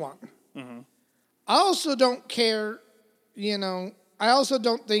 Do what you want. Mm-hmm. I also don't care, I also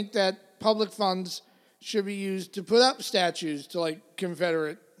don't think that public funds should be used to put up statues to, like,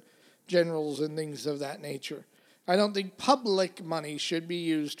 Confederate generals and things of that nature. I don't think public money should be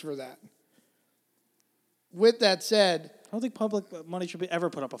used for that. With that said... I don't think public money should be ever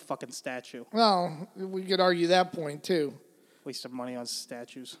put up a fucking statue. Well, we could argue that point, too. Waste of money on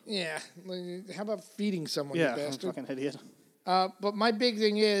statues. Yeah. How about feeding someone, you bastard? I'm a fucking idiot. But my big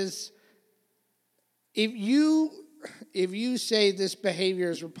thing is, if you say this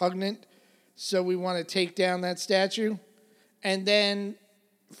behavior is repugnant, so we want to take down that statue, and then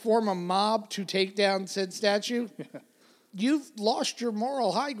form a mob to take down said statue, you've lost your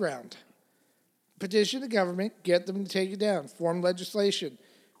moral high ground. Petition the government, get them to take it down, form legislation,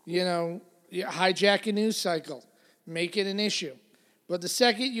 hijack a news cycle, make it an issue. But the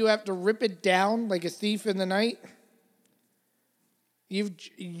second you have to rip it down like a thief in the night,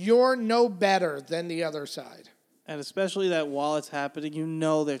 you're no better than the other side. And especially that while it's happening,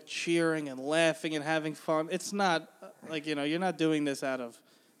 they're cheering and laughing and having fun. It's not like, you're not doing this out of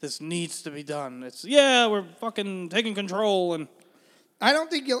this needs to be done. It's, we're fucking taking control. And I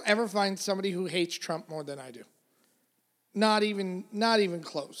don't think you'll ever find somebody who hates Trump more than I do. Not even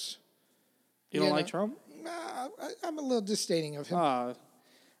close. You don't like Trump? Nah, I'm a little disdaining of him.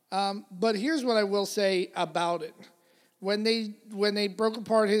 But here's what I will say about it. When they broke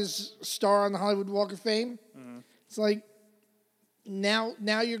apart his star on the Hollywood Walk of Fame, it's like, now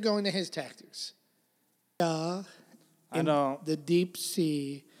you're going to his tactics. I know. The deep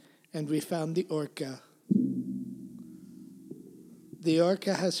sea, and we found the orca. The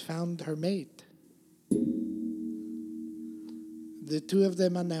orca has found her mate. The two of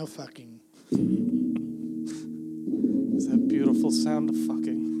them are now fucking. It's that beautiful sound of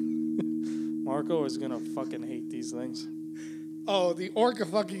fucking. Marco is going to fucking hate these things. Oh, the orca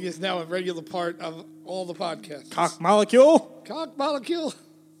fucking is now a regular part of all the podcasts. Cock molecule? Cock molecule.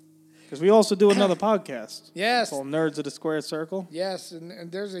 Because we also do another podcast. Yes. Called Nerds of the Square Circle. Yes,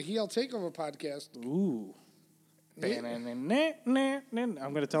 and there's a Heel Takeover podcast. Ooh. I'm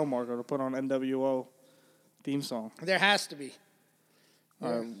going to tell Marco to put on NWO theme song. There has to be.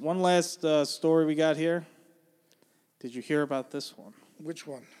 All right, one last story we got here. Did you hear about this one? Which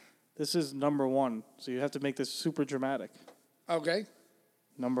one? This is number 1, so you have to make this super dramatic. Okay.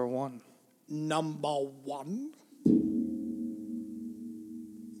 Number 1. Number 1?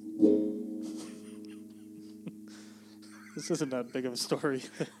 This isn't that big of a story.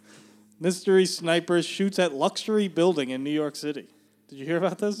 Mystery sniper shoots at luxury building in New York City. Did you hear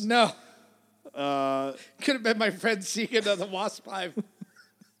about this? No. Could have been my friend seeking of the Wasp Hive.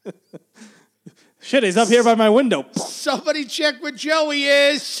 Shit, he's up here by my window. Somebody check where Joey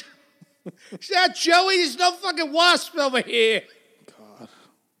is. Is that Joey? There's no fucking wasp over here. God.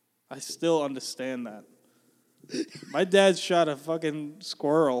 I still understand that. My dad shot a fucking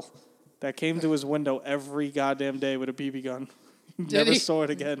squirrel that came to his window every goddamn day with a BB gun. Never saw it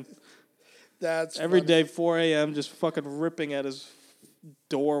again. That's every funny. day, 4 a.m., just fucking ripping at his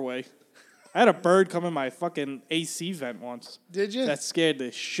doorway. I had a bird come in my fucking AC vent once. Did you? That scared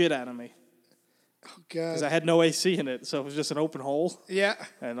the shit out of me. Oh, God. Because I had no AC in it, so it was just an open hole. Yeah.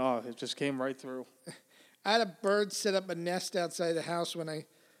 And, it just came right through. I had a bird set up a nest outside the house when I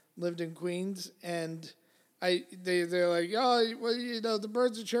lived in Queens, and they're like, the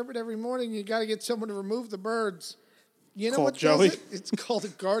birds are chirping every morning. You got to get someone to remove the birds. You know what Joey? does it? It's called a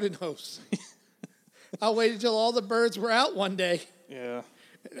garden hose. I waited until all the birds were out one day. Yeah.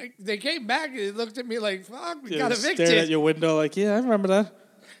 They came back and they looked at me like, fuck, we Yeah, got evicted. stared at your window like, yeah, I remember that.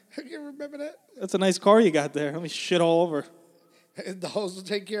 You remember that? That's a nice car you got there. Let me shit all over. And the host will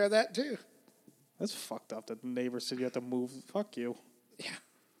take care of that too. That's fucked up that the neighbor said you have to move. Fuck you. Yeah.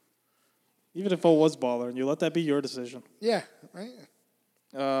 Even if it was bothering you, let that be your decision. Yeah, right?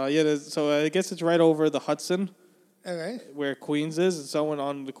 So I guess it's right over the Hudson Okay. where Queens is, and someone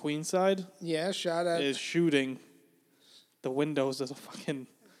on the Queens side Yeah, shot at. is shooting the windows of the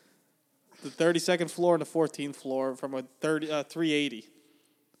 32nd floor and the 14th floor from a 380.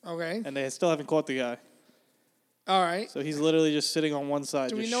 Okay. And they still haven't caught the guy. All right. So he's literally just sitting on one side.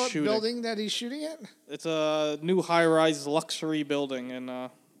 Do we just know shooting. what building that he's shooting at? It's a new high-rise luxury building in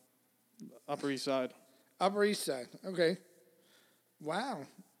Upper East Side. Upper East Side. Okay. Wow.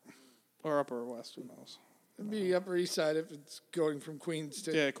 Or Upper West, who knows? It'd be Upper East Side if it's going from Queens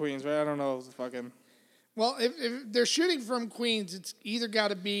to... Yeah, Queens, right? I don't know. The fucking... Well, if they're shooting from Queens, it's either got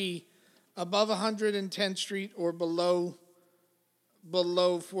to be above 110th Street or below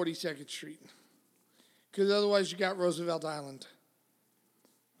 42nd Street. Because otherwise you got Roosevelt Island.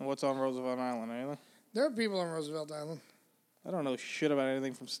 And what's on Roosevelt Island, anything? There are people on Roosevelt Island. I don't know shit about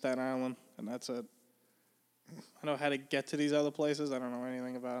anything from Staten Island, and that's it. I know how to get to these other places. I don't know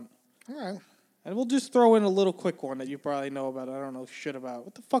anything about. All right. And we'll just throw in a little quick one that you probably know about. I don't know shit about.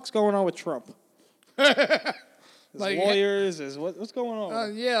 What the fuck's going on with Trump? His lawyers, what's going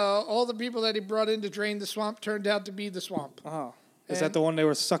on? Yeah, all the people that he brought in to drain the swamp turned out to be the swamp. Oh. Is that the one they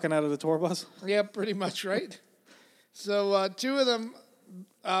were sucking out of the tour bus? Yeah, pretty much, right? So two of them,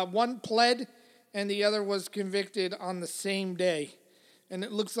 one pled and the other was convicted on the same day. And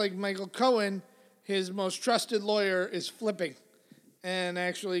it looks like Michael Cohen, his most trusted lawyer, is flipping and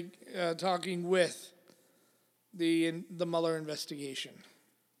actually talking with the Mueller investigation.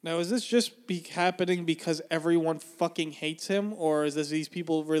 Now, is this just happening because everyone fucking hates him, or is this these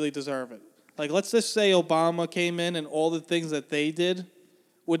people really deserve it? Like, let's just say Obama came in and all the things that they did,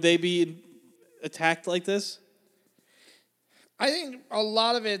 would they be attacked like this? I think a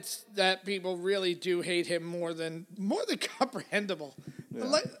lot of it's that people really do hate him more than comprehensible. Yeah.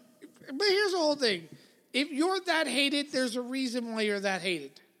 But here's the whole thing. If you're that hated, there's a reason why you're that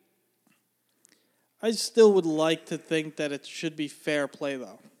hated. I still would like to think that it should be fair play,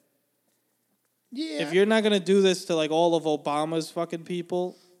 though. Yeah. If you're not going to do this to, like, all of Obama's fucking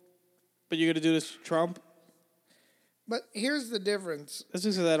people, but you're going to do this to Trump? But here's the difference. That's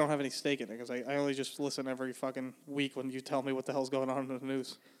just because I don't have any stake in it, because I only just listen every fucking week when you tell me what the hell's going on in the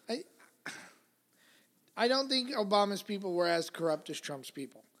news. I don't think Obama's people were as corrupt as Trump's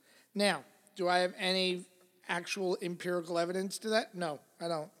people. Now, do I have any actual empirical evidence to that? No, I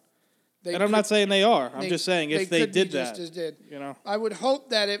don't. I'm not saying they are. I'm just saying if they did that. Just as did. You know? I would hope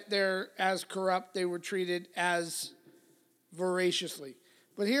that if they're as corrupt, they were treated as voraciously.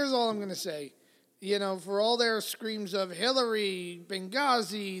 But here's all I'm going to say. You know, for all their screams of Hillary,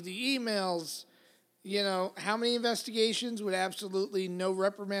 Benghazi, the emails, you know, how many investigations with absolutely no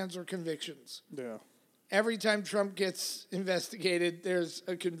reprimands or convictions? Yeah. Every time Trump gets investigated, there's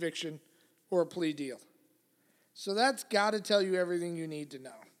a conviction or a plea deal. So that's got to tell you everything you need to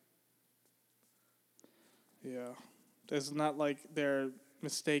know. Yeah. It's not like they're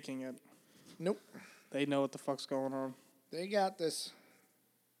mistaking it. Nope. They know what the fuck's going on. They got this.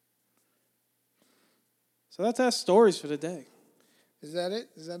 So that's our stories for the day. Is that it?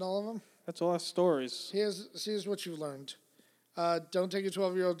 Is that all of them? That's all our stories. Here's what you've learned. Don't take a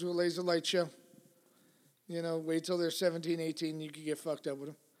 12-year-old to a laser light show. You know, wait till they're 17, 18, you could get fucked up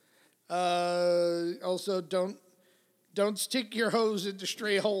with them. Also, don't stick your hose into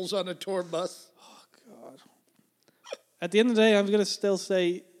stray holes on a tour bus. Oh, God. At the end of the day, I'm going to still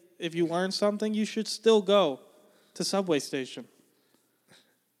say, if you learn something, you should still go to Subway Station.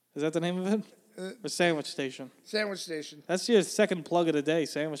 Is that the name of it? Or Sandwich Station. Sandwich Station. That's your second plug of the day,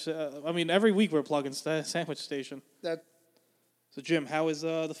 Sandwich. Every week we're plugging Sandwich Station. So, Jim, how is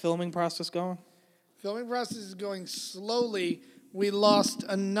the filming process going? Filming process is going slowly. We lost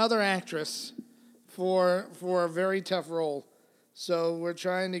another actress for a very tough role. So we're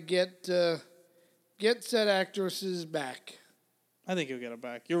trying to get said actresses back. I think you'll get them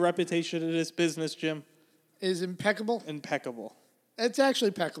back. Your reputation in this business, Jim, is impeccable. Impeccable. It's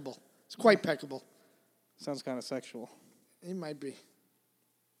actually peccable. It's quite peccable. Sounds kind of sexual. It might be.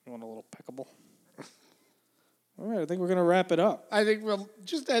 You want a little peccable? All right, I think we're going to wrap it up. I think we'll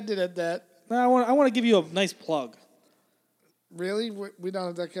just end it at that. No, I want to give you a nice plug. Really? We don't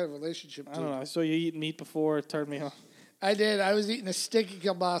have that kind of relationship, I don't know. I saw you eat meat before. It turned me off. I did. I was eating a sticky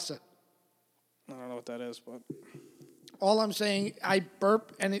kielbasa. I don't know what that is, but... All I'm saying, I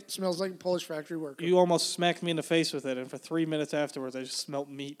burp and it smells like a Polish factory worker. You almost smacked me in the face with it, and for 3 minutes afterwards, I just smelt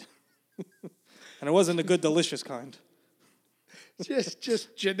meat. And it wasn't a good, delicious kind.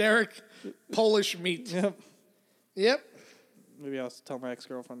 just generic Polish meat. Yep. Yep. Maybe I'll tell my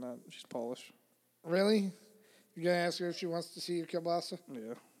ex-girlfriend that. She's Polish. Really? You're going to ask her if she wants to see your kielbasa?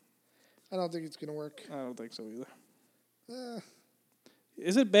 Yeah. I don't think it's going to work. I don't think so either.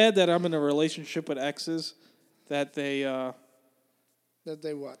 Is it bad that I'm in a relationship with exes that they... That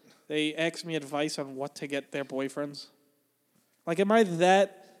they what? They ask me advice on what to get their boyfriends? Like, am I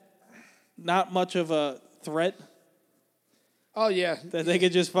that not much of a threat? Oh, yeah. That they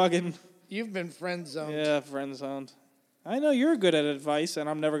could just fucking... You've been friend-zoned. Yeah, friend-zoned. I know you're good at advice, and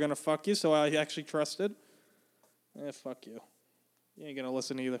I'm never going to fuck you, so I actually trusted. Fuck you. You ain't going to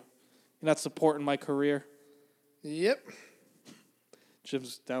listen either. You're not supporting my career. Yep.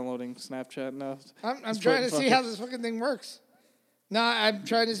 Jim's downloading Snapchat now. I'm trying to see how this fucking thing works. No, I'm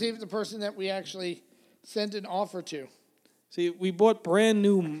trying to see if the person that we actually sent an offer to. See, we bought brand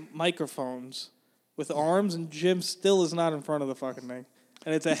new microphones with arms, and Jim still is not in front of the fucking thing.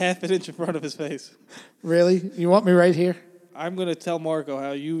 And it's a half an inch in front of his face. Really? You want me right here? I'm going to tell Marco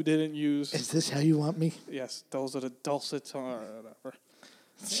how you didn't use... Is this how you want me? Yes, those are the dulcet tones. Whatever.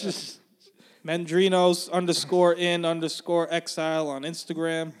 Mendrinos _in_exile on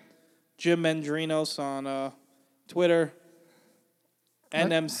Instagram. Jim Mendrinos on Twitter.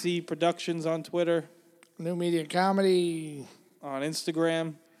 NMC Productions on Twitter. New Media Comedy. On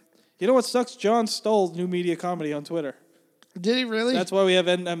Instagram. You know what sucks? John stole New Media Comedy on Twitter. Did he really? That's why we have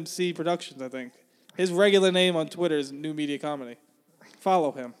NMC Productions, I think. His regular name on Twitter is New Media Comedy.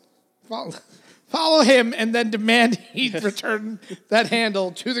 Follow him. Follow him and then demand he return that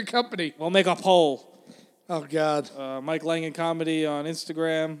handle to the company. We'll make a poll. Oh, God. Mike Langan Comedy on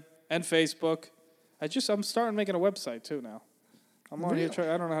Instagram and Facebook. I'm starting making a website, too, now. I'm on here trying.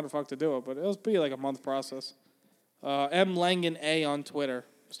 I don't know how the fuck to do it, but it'll be like a month process. M Langan A on Twitter.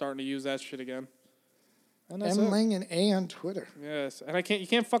 I'm starting to use that shit again. And that's M Langan A on Twitter. Yes, and you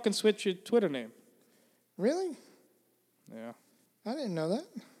can't fucking switch your Twitter name. Really? Yeah. I didn't know that.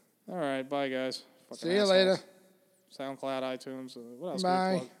 All right, bye guys. Fucking See you assholes. later. SoundCloud, iTunes. What else?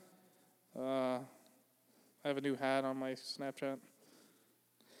 Bye. Can we plug? I have a new hat on my Snapchat.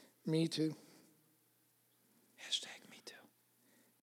 Me too.